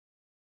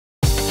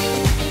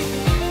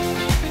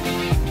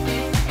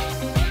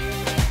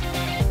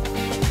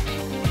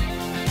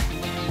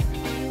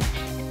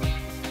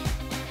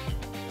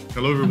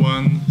Hello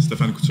everyone,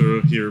 Stephan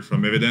Couture here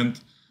from Evident,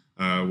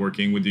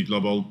 working with the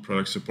Global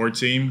Product Support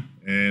team,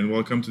 and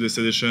welcome to this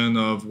edition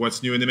of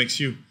What's New in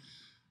MXU.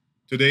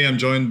 Today I'm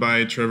joined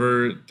by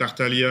Trevor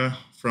Tartaglia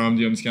from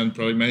the OmniScan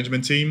Product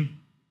Management team.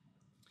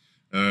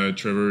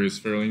 Trevor is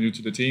fairly new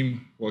to the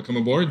team. Welcome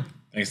aboard.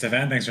 Thanks,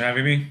 Stephan. Thanks for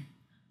having me.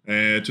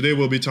 Today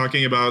we'll be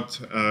talking about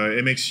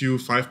MXU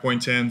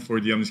 5.10 for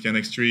the OmniScan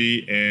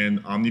X3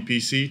 and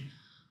OmniPC.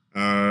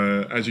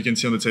 As you can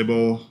see on the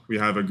table, we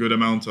have a good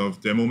amount of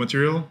demo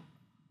material.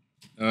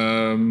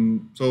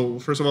 So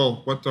first of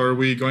all, what are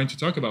we going to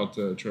talk about,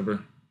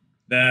 Trevor?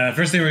 The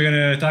first thing we're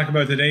going to talk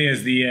about today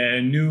is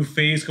the new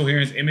phase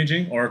coherence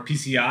imaging, or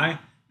PCI,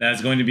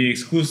 that's going to be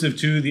exclusive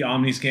to the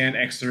OmniScan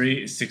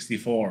X3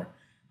 64.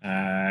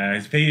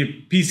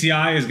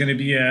 PCI is going to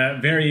be a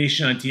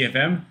variation on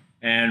TFM,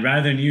 and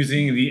rather than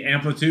using the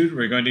amplitude,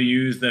 we're going to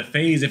use the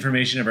phase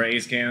information of our A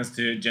scans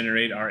to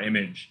generate our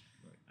image.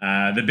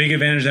 The big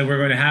advantage that we're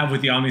going to have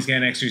with the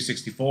OmniScan X3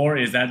 64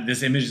 is that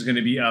this image is going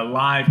to be a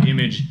live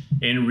image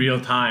in real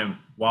time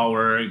while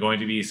we're going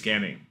to be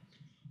scanning.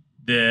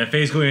 The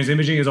phase coherence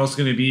imaging is also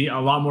going to be a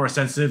lot more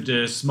sensitive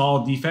to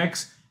small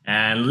defects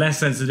and less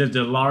sensitive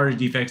to large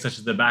defects such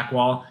as the back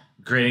wall,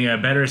 creating a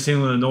better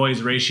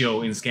signal-to-noise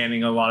ratio in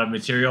scanning a lot of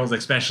materials,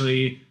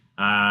 especially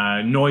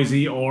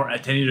noisy or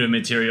attenuative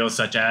materials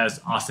such as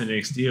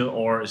austenitic steel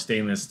or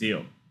stainless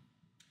steel.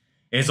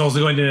 It's also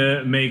going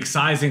to make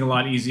sizing a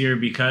lot easier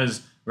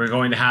because we're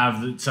going to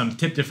have some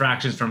tip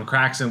diffractions from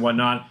cracks and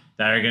whatnot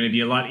that are going to be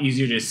a lot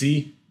easier to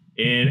see.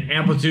 In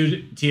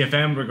amplitude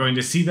TFM, we're going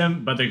to see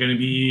them, but they're going to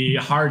be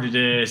hard to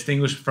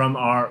distinguish from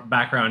our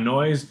background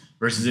noise,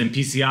 versus in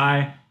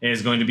PCI,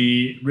 it's going to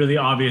be really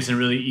obvious and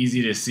really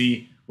easy to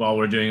see while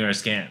we're doing our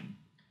scan.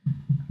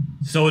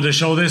 So to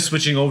show this,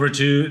 switching over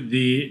to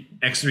the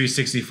X3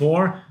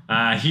 64,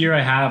 here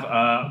I have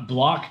a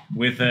block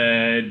with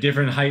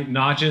different height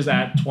notches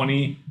at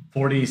 20,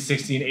 40,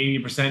 60,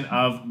 and 80%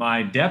 of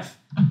my depth.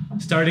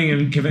 Starting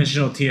in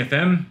conventional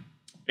TFM,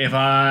 if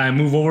I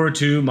move over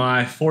to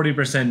my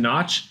 40%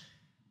 notch,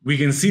 we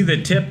can see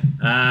the tip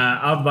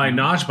of my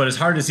notch, but it's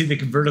hard to see the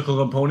vertical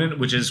component,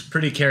 which is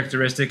pretty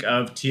characteristic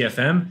of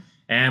TFM.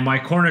 And my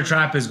corner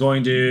trap is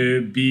going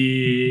to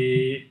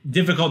be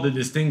difficult to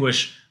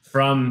distinguish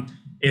from,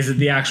 is it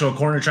the actual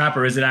corner trap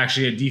or is it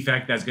actually a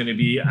defect that's going to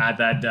be at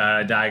that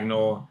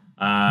diagonal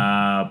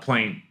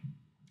plane.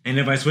 And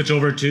if I switch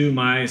over to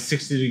my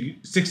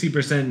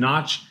 60%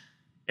 notch,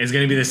 it's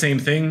going to be the same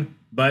thing,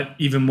 but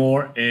even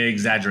more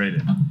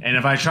exaggerated. And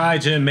if I try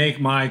to make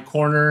my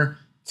corner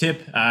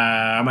tip,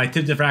 my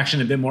tip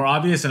diffraction a bit more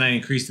obvious and I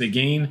increase the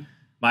gain,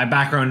 my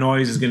background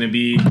noise is going to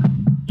be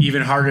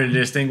even harder to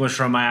distinguish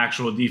from my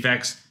actual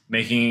defects,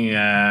 making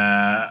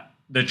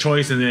the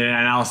choice and the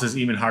analysis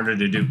even harder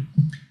to do.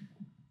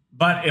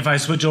 But if I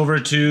switch over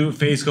to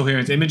phase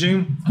coherence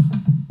imaging,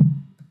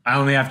 I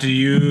only have to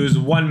use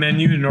one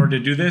menu in order to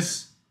do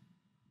this,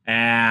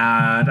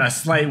 and a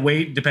slight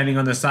wait depending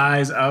on the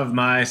size of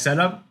my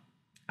setup.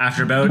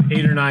 After about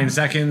 8 or 9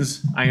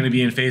 seconds, I'm going to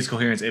be in phase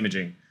coherence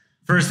imaging.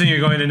 First thing you're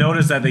going to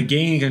notice that the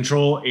gain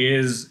control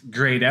is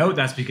grayed out.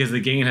 That's because the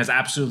gain has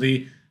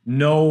absolutely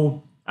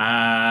no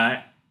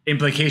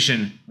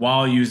implication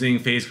while using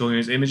phase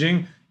coherence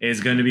imaging. It's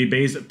going to be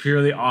based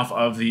purely off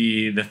of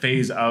the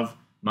phase of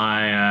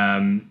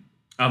my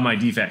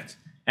defect.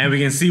 And we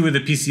can see with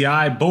the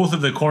PCI, both of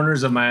the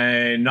corners of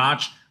my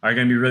notch are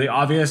going to be really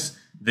obvious.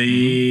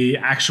 The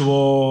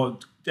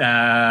actual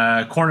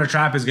corner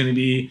trap is going to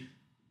be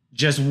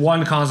just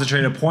one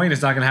concentrated point.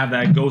 It's not going to have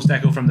that ghost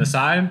echo from the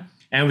side.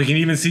 And we can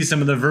even see some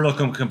of the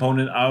vertical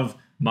component of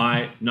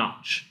my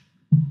notch.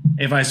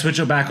 If I switch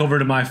it back over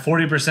to my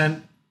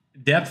 40%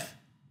 depth,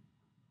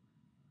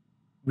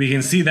 we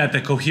can see that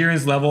the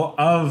coherence level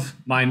of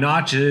my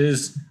notch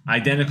is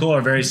identical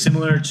or very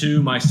similar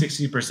to my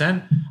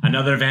 60%.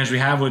 Another advantage we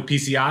have with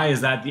PCI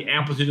is that the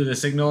amplitude of the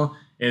signal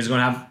is going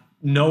to have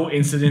no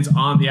incidence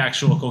on the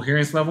actual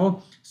coherence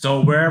level.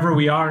 So wherever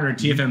we are in our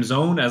TFM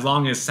zone, as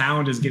long as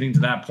sound is getting to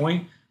that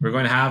point, we're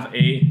going to have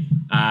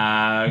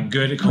a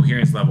good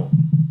coherence level.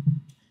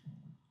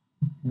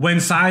 When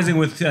sizing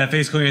with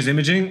phase coherence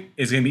imaging,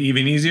 it's going to be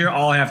even easier.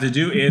 All I have to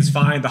do is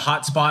find the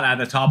hot spot at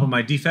the top of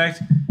my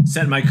defect,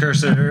 set my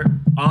cursor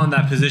on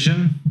that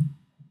position,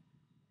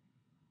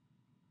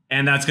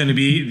 and that's going to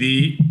be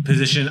the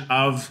position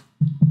of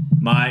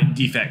my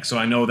defect. So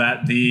I know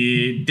that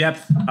the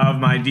depth of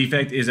my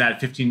defect is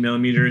at 15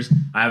 millimeters.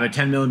 I have a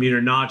 10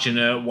 millimeter notch in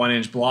a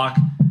 1-inch block,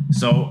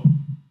 so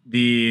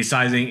the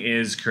sizing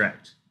is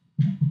correct.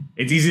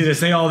 It's easy to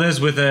say all this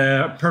with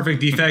a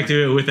perfect defect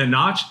with a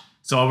notch.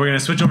 So we're going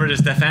to switch over to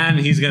Stephan.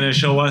 He's going to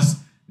show us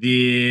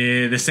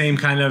the same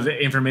kind of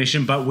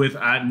information, but with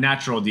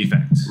natural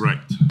defects. Right.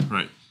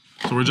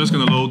 So we're just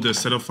going to load the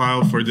setup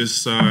file for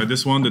this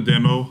one, the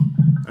demo.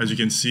 As you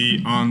can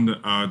see on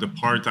the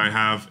part, I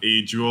have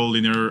a dual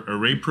linear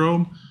array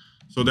probe.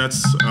 So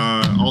that's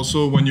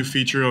also one new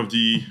feature of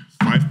the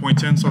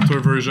 5.10 software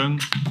version.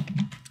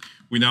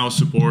 We now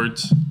support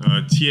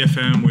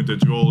TFM with the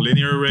dual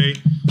linear array,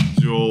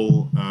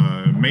 dual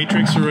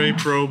matrix array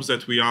probes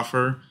that we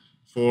offer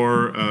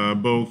for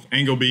both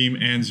angle beam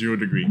and 0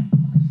 degree.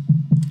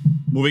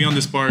 Moving on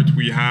this part,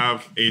 we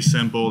have a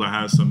sample that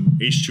has some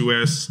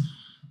H2S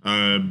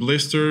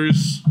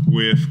blisters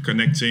with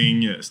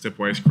connecting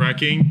stepwise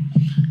cracking,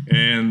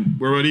 and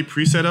we're already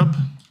pre-set up.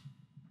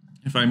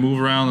 If I move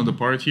around on the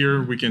part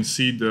here, we can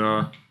see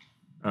the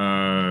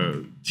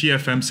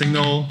TFM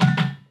signal.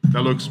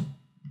 That looks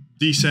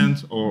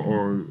decent,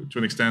 or to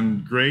an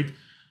extent great.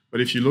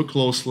 But if you look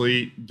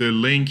closely, the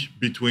link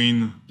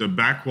between the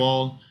back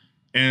wall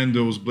and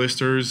those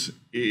blisters,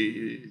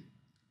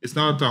 it's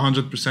not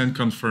 100%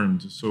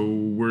 confirmed. So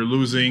we're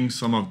losing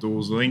some of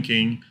those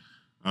linking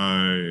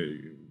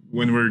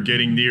when we're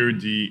getting near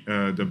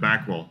the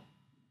back wall.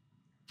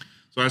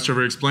 So as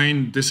Trevor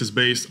explained, this is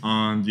based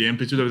on the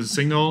amplitude of the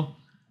signal,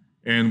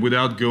 and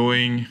without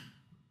going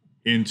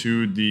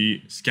into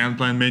the scan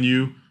plan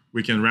menu,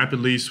 we can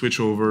rapidly switch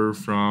over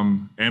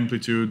from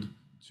amplitude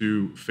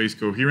to phase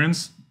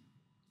coherence.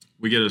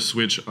 We get a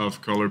switch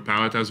of color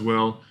palette as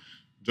well,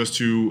 just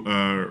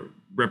to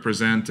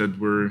represent that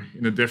we're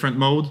in a different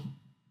mode.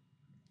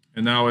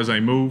 And now as I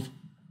move,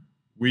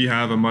 we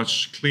have a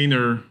much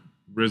cleaner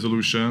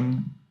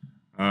resolution.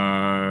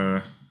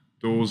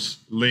 Those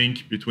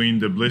link between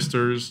the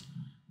blisters,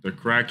 the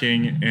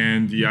cracking,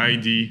 and the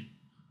ID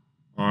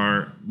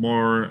are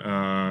more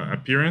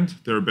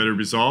apparent. They're better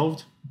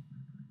resolved.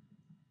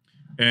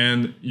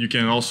 And you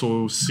can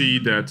also see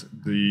that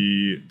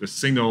the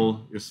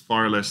signal is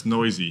far less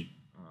noisy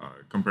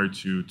compared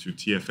to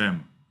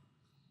TFM.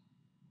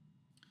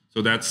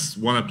 So that's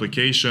one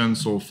application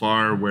so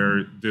far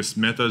where this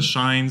method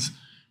shines.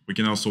 We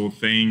can also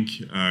think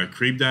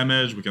creep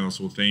damage. We can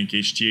also think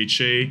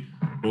HTHA.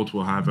 Both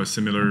will have a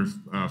similar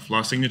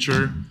flaw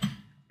signature,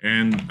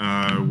 and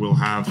we'll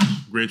have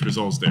great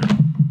results there.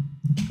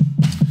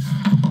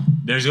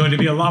 There's going to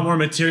be a lot more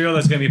material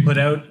that's going to be put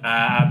out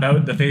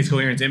about the phase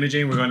coherence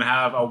imaging. We're going to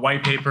have a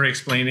white paper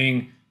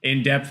explaining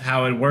in depth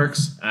how it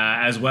works,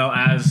 as well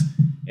as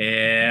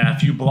a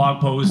few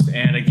blog posts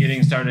and a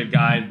getting started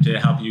guide to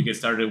help you get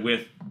started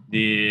with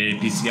the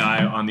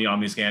PCI on the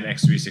OmniScan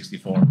X3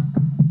 64.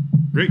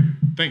 Great,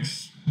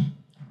 thanks.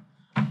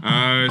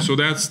 So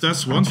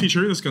that's one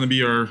feature. That's going to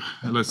be our,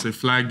 let's say,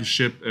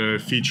 flagship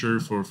feature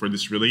for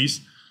this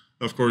release.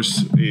 Of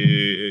course,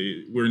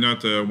 we're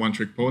not a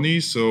one-trick pony,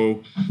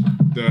 so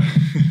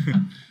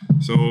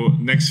so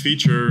next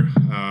feature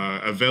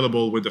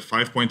available with the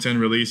 5.10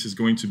 release is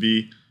going to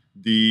be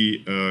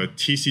the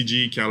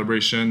Tcg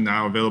calibration,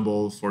 now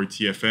available for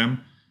TFM.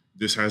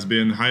 This has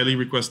been highly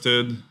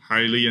requested,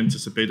 highly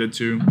anticipated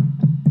too.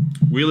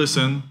 We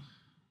listen.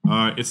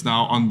 It's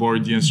now on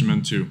board the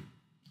instrument too.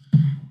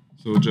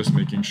 So just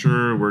making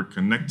sure we're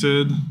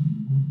connected.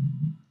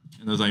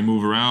 And as I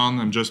move around,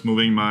 I'm just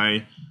moving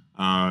my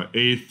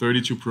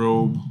A32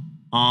 probe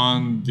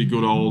on the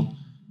good old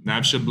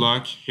nav ship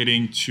block,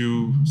 hitting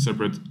two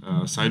separate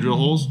side drill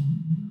holes.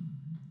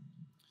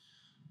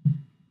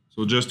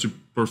 So just to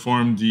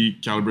perform the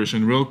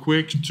calibration real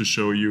quick to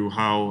show you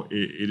how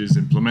it is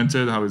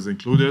implemented, how it's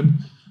included.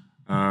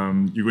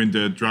 You go in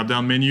the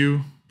drop-down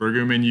menu,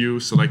 burger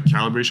menu, select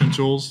calibration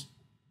tools.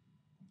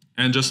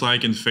 And just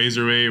like in phase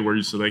array where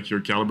you select your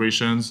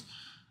calibrations,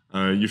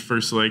 you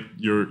first select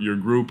your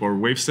group or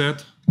wave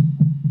set,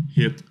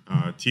 hit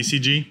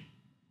Tcg,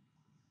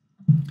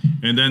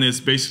 and then it's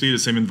basically the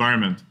same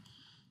environment.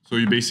 So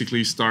you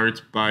basically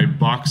start by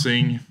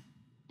boxing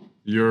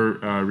your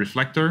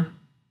reflector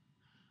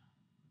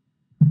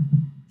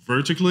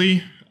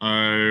vertically.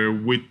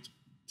 With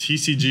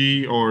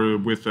Tcg or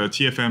with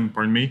TFM,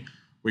 pardon me,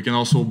 we can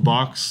also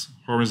box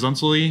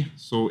horizontally.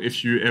 So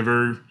if you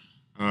ever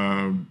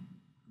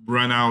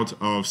run out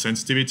of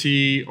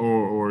sensitivity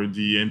or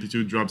the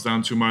amplitude drops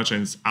down too much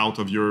and it's out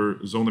of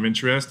your zone of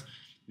interest,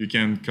 you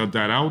can cut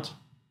that out.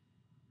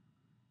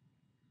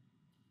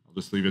 I'll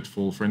just leave it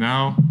full for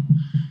now.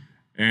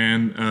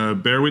 And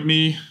bear with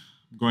me,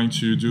 I'm going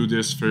to do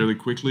this fairly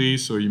quickly.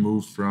 So you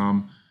move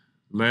from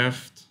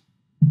left,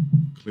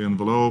 clear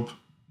envelope,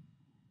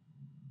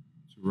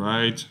 to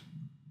right.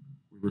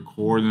 We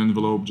record an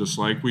envelope just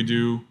like we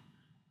do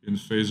in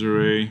phase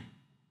array.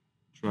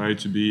 Try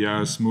to be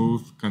as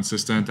smooth,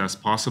 consistent as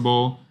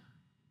possible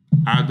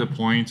at the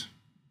point.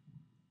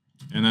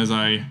 And as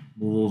I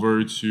move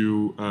over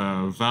to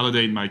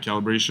validate my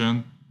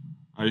calibration,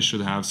 I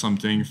should have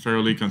something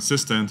fairly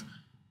consistent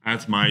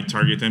at my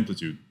target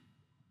amplitude.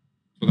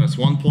 So that's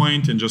one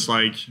point, and just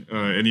like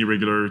any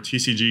regular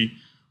TCG,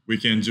 we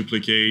can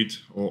duplicate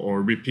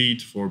or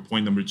repeat for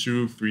point number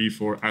 2, 3,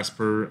 4, as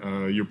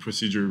per your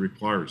procedure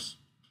requires.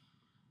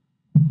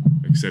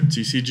 Accept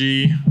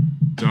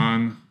TCG,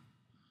 done.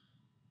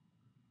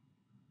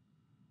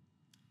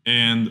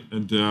 And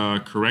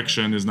the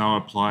correction is now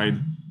applied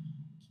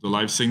to the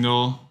live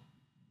signal.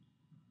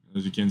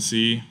 As you can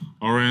see,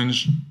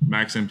 orange,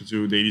 max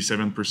amplitude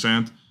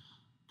 87%.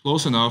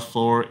 Close enough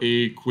for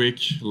a quick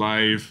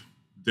live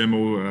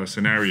demo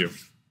scenario.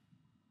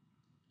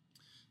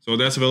 So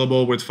that's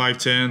available with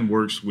 510,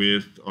 works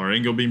with our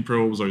angle beam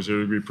probes, our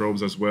 0 degree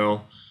probes as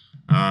well.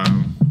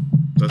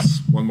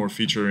 That's one more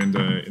feature in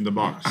the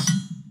box.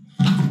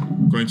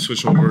 going to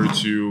switch over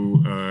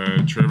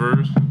to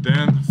Trevor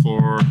then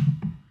for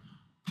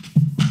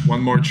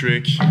one more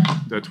trick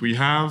that we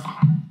have.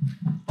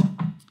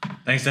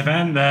 Thanks,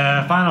 Stephan.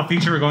 The final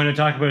feature we're going to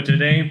talk about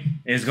today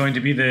is going to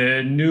be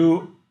the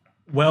new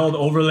weld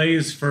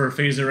overlays for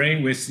phase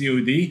array with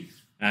COD.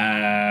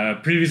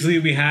 Previously,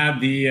 we had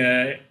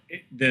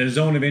the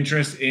zone of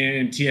interest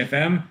in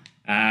TFM,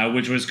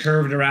 which was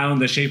curved around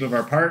the shape of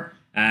our part.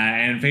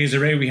 And phase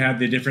array, we have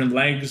the different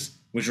legs,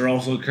 which are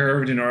also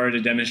curved in order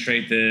to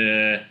demonstrate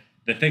the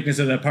thickness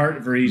of the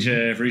part for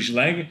each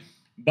leg.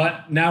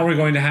 But now we're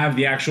going to have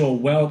the actual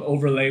weld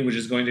overlay, which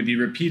is going to be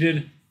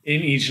repeated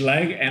in each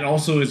leg and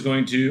also is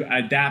going to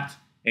adapt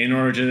in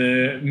order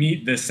to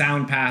meet the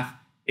sound path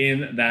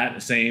in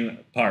that same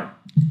part.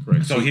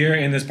 Correct. So here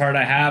in this part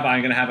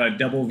I'm going to have a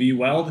double V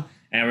weld,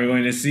 and we're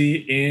going to see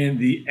in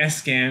the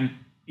S-scan,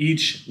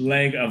 each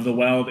leg of the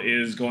weld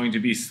is going to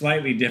be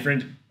slightly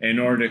different in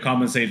order to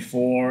compensate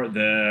for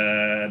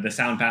the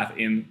sound path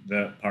in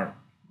the part.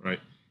 Right.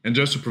 And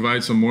just to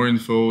provide some more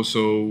info,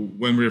 so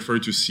when we refer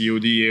to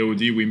COD,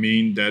 AOD, we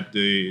mean that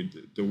the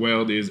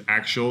weld is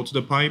axial to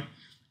the pipe,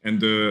 and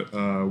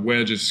the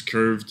wedge is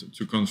curved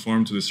to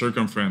conform to the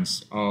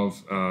circumference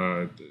of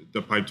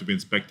the pipe to be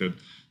inspected.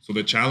 So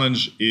the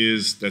challenge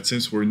is that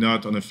since we're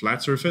not on a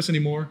flat surface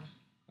anymore,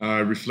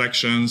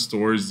 reflections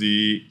towards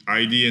the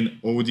ID and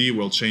OD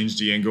will change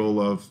the angle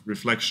of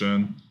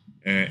reflection,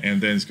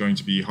 and then it's going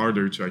to be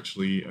harder to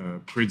actually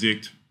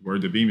predict where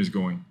the beam is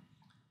going.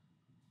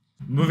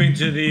 Moving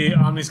to the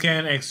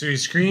OmniScan X3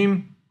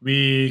 screen,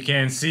 we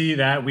can see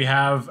that we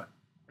have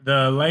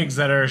the legs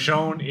that are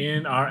shown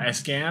in our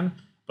S-scan.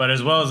 But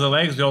as well as the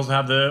legs, we also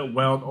have the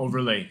weld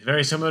overlay.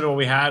 Very similar to what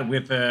we had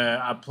with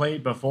a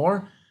plate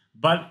before,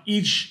 but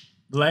each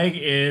leg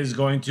is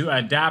going to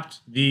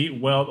adapt the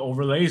weld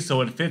overlay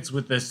so it fits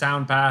with the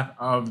sound path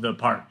of the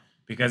part.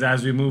 Because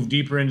as we move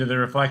deeper into the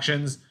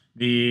reflections,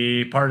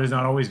 the part is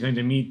not always going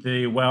to meet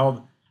the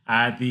weld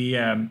at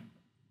the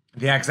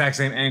exact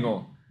same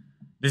angle.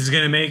 This is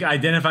going to make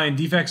identifying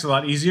defects a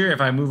lot easier. If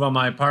I move on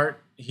my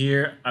part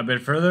here a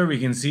bit further, we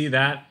can see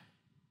that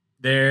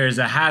there's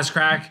a has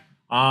crack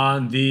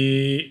on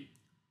the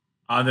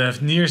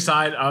near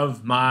side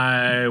of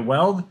my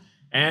weld,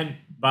 and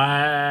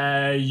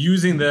by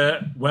using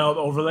the weld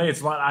overlay,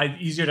 it's a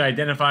lot easier to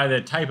identify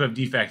the type of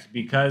defect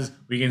because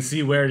we can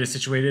see where it is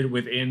situated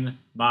within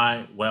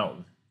my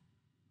weld.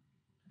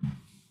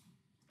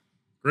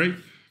 Great,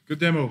 good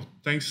demo.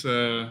 Thanks,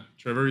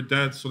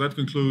 Trevor. So that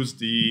concludes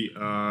the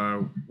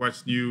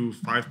What's New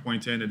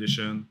 5.10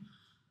 edition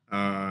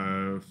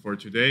for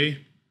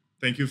today.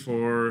 Thank you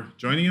for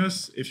joining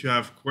us. If you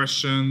have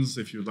questions,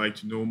 if you'd like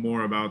to know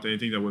more about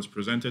anything that was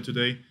presented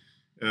today,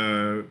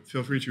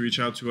 feel free to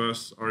reach out to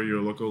us or your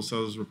local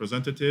sales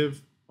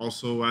representative.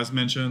 Also, as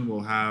mentioned,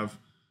 we'll have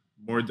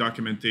more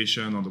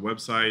documentation on the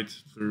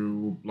website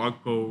through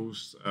blog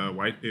posts,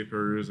 white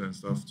papers, and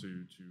stuff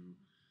to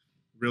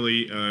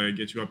really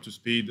get you up to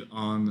speed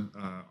on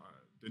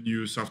the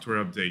new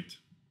software update.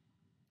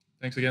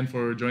 Thanks again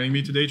for joining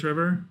me today,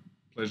 Trevor.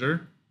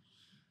 Pleasure.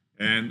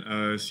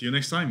 And see you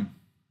next time.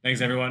 Thanks,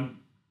 everyone.